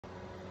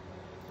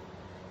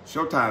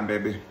Showtime,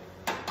 baby.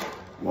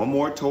 One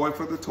more toy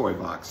for the toy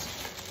box.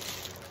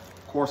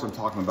 Of course, I'm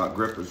talking about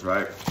grippers,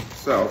 right?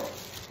 So,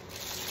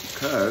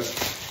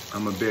 because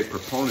I'm a big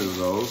proponent of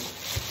those,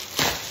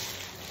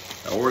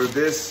 I ordered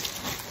this,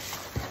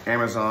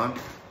 Amazon.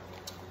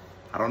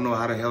 I don't know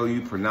how the hell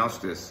you pronounce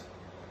this.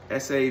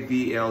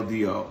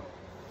 Savldo.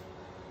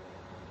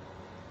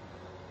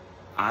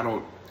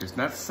 It's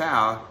not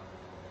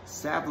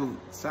Savldo,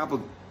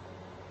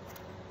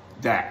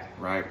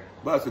 right?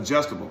 But it's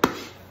adjustable.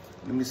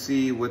 Let me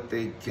see what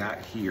they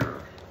got here.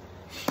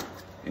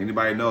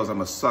 Anybody knows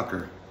I'm a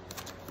sucker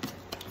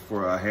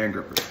for hand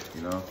grippers,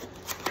 you know?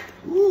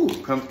 Ooh,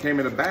 came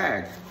in a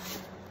bag.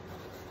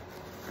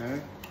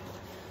 Okay.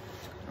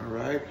 All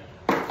right.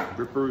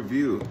 Gripper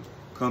review.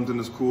 Comes in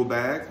this cool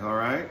bag, all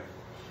right.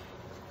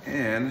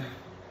 And,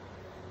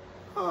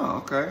 oh,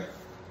 okay.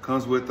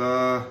 Comes with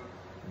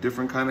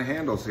different kind of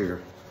handles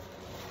here.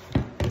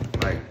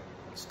 Like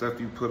stuff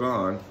you put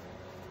on.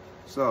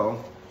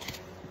 So,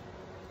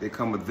 they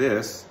come with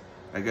this.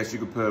 I guess you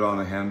could put it on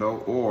a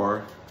handle,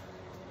 or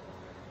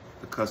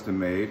the custom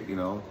made, you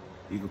know,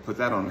 you can put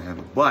that on the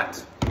handle.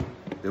 But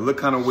they look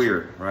kind of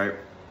weird, right?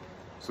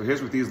 So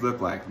here's what these look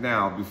like.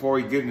 Now, before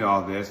we get into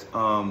all this,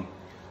 I'm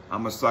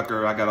a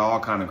sucker. I got all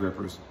kind of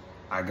grippers.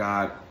 I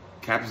got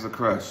Captains of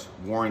Crush,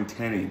 Warren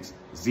Tennings,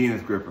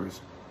 Zenith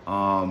grippers,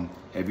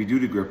 heavy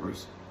duty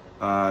grippers,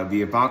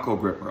 the Ivanko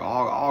gripper,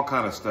 all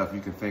kind of stuff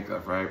you can think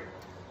of, right?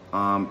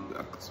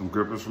 Some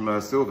grippers from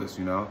Silvis,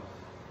 you know.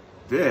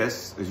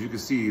 This, as you can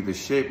see, the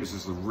shape is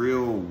just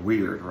real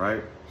weird,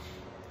 right?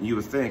 You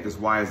would think as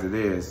wide as it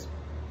is,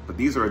 but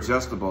these are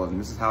adjustable, and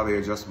this is how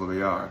adjustable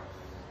they are.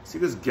 See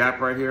this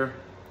gap right here?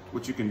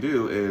 What you can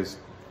do is,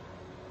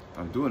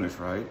 I'm doing this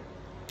right.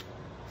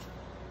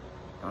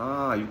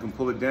 You can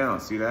pull it down,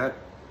 see that?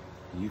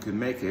 You can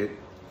make it,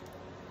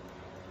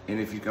 and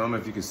if you, I don't know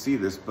if you can see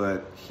this,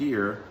 but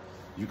here,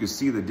 you can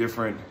see the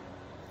different,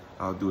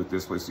 I'll do it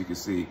this way so you can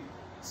see.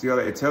 See how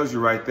it tells you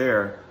right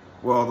there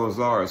where all those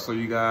are. So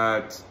you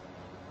got,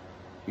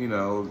 you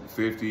know,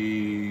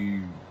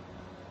 50,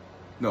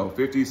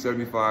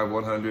 75,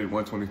 100,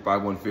 125,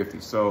 150.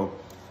 So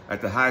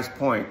at the highest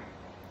point,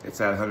 it's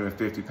at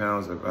 150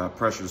 pounds of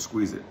pressure to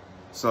squeeze it.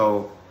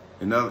 So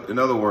in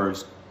other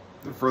words,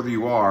 the further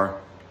you are,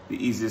 the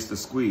easiest to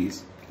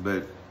squeeze.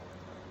 But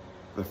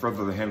the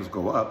further the handles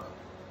go up,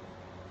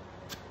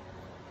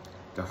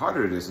 the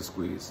harder it is to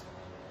squeeze.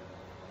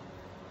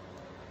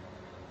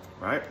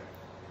 Right?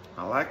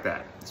 I like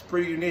that. It's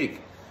pretty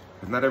unique.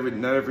 Not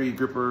every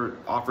gripper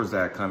offers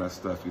that kind of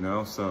stuff, you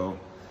know? So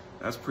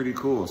that's pretty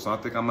cool. So I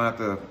think I'm gonna have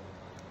to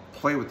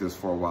play with this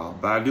for a while.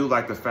 But I do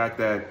like the fact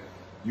that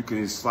you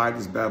can slide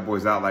these bad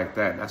boys out like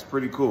that. That's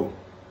pretty cool.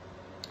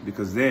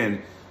 Because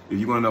then, if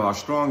you wanna know how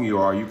strong you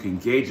are, you can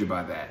gauge it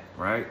by that,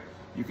 right?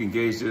 You can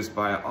gauge this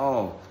by,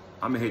 oh,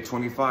 I'm gonna hit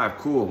 25,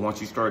 cool. Once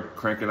you start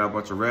cranking out a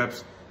bunch of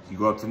reps, you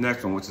go up to the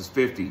next one, which is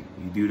 50.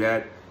 You do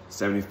that,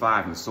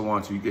 75, and so on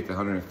until you get to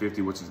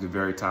 150, which is the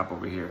very top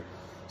over here.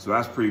 So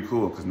that's pretty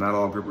cool, because not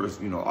all grippers,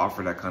 you know,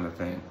 offer that kind of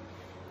thing.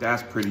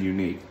 That's pretty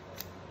unique.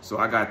 So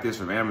I got this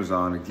from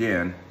Amazon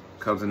again.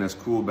 Comes in this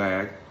cool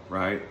bag,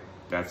 right?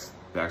 That's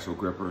the actual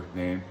gripper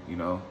name, you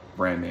know,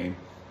 brand name.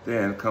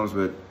 Then comes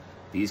with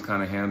these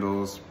kind of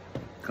handles.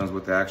 Comes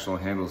with the actual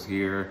handles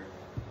here.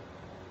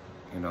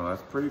 You know,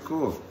 that's pretty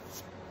cool.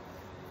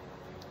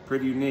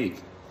 Pretty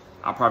unique.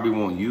 I probably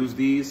won't use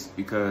these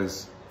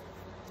because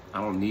I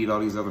don't need all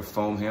these other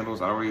foam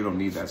handles. I really don't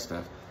need that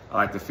stuff. I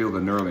like to feel the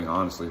knurling,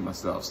 honestly,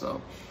 myself.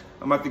 So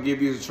I'm about to give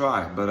these a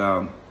try.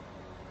 But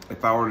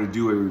if I were to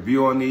do a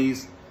review on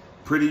these,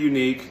 pretty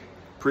unique,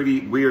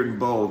 pretty weird and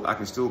bold. I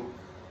can still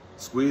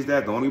squeeze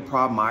that. The only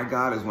problem I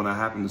got is when I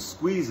happen to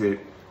squeeze it,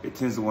 it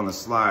tends to want to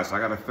slide. So I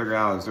got to figure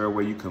out, is there a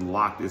way you can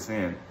lock this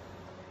in?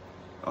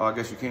 Oh, I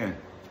guess you can.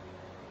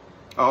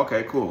 Oh,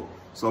 okay, cool.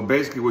 So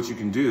basically what you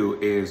can do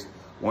is,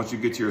 once you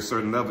get to a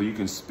certain level, you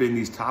can spin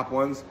these top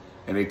ones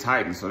and they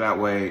tighten. So that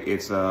way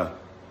it's, oh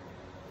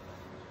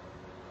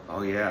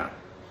yeah,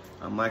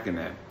 I'm liking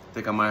that. I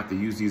think I might have to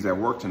use these at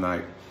work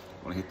tonight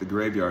when I hit the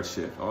graveyard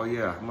shift. Oh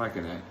yeah, I'm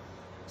liking that.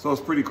 So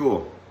it's pretty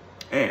cool.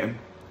 And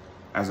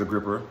as a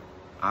gripper,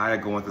 I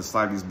go to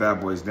slide these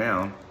bad boys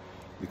down,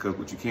 because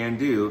what you can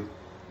do,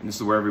 and this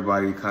is where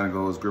everybody kind of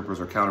goes, grippers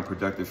are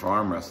counterproductive for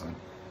arm wrestling.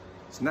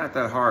 It's not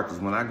that hard, because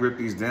when I grip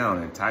these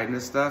down and tighten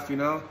this stuff, you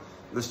know,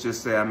 let's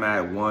just say I'm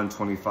at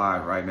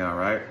 125 right now,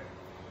 right?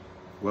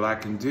 What I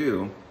can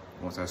do,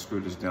 once I screw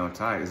this down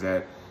tight, is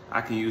that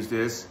I can use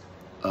this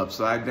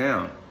upside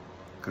down,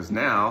 because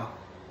now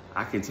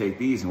I can take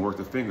these and work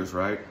the fingers,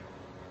 right?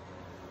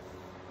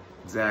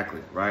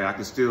 Exactly, right? I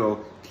can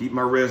still keep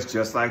my wrist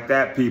just like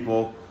that,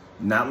 people.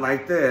 Not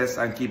like this.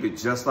 I can keep it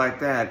just like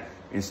that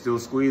and still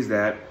squeeze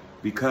that,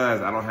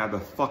 because I don't have the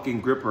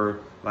fucking gripper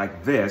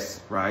like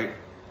this, right?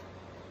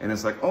 And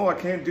it's like, oh, I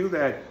can't do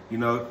that. You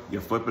know, you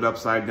flip it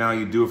upside down,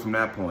 you do it from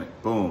that point.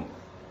 Boom.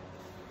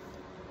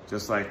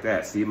 Just like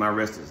that. See, my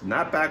wrist is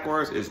not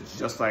backwards, it's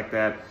just like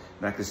that,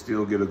 and I can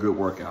still get a good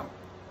workout.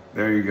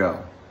 There you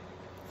go.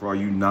 For all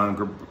you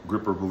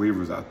non-gripper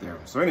believers out there.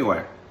 So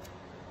anyway,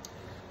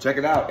 Check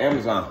it out,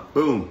 Amazon.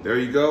 Boom, there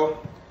you go.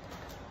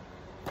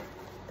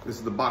 This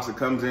is the box it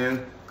comes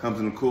in. Comes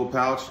in a cool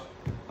pouch.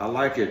 I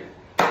like it.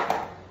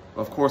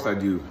 Of course I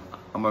do.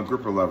 I'm a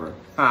gripper lover.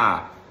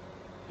 Ha!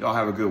 Y'all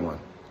have a good one.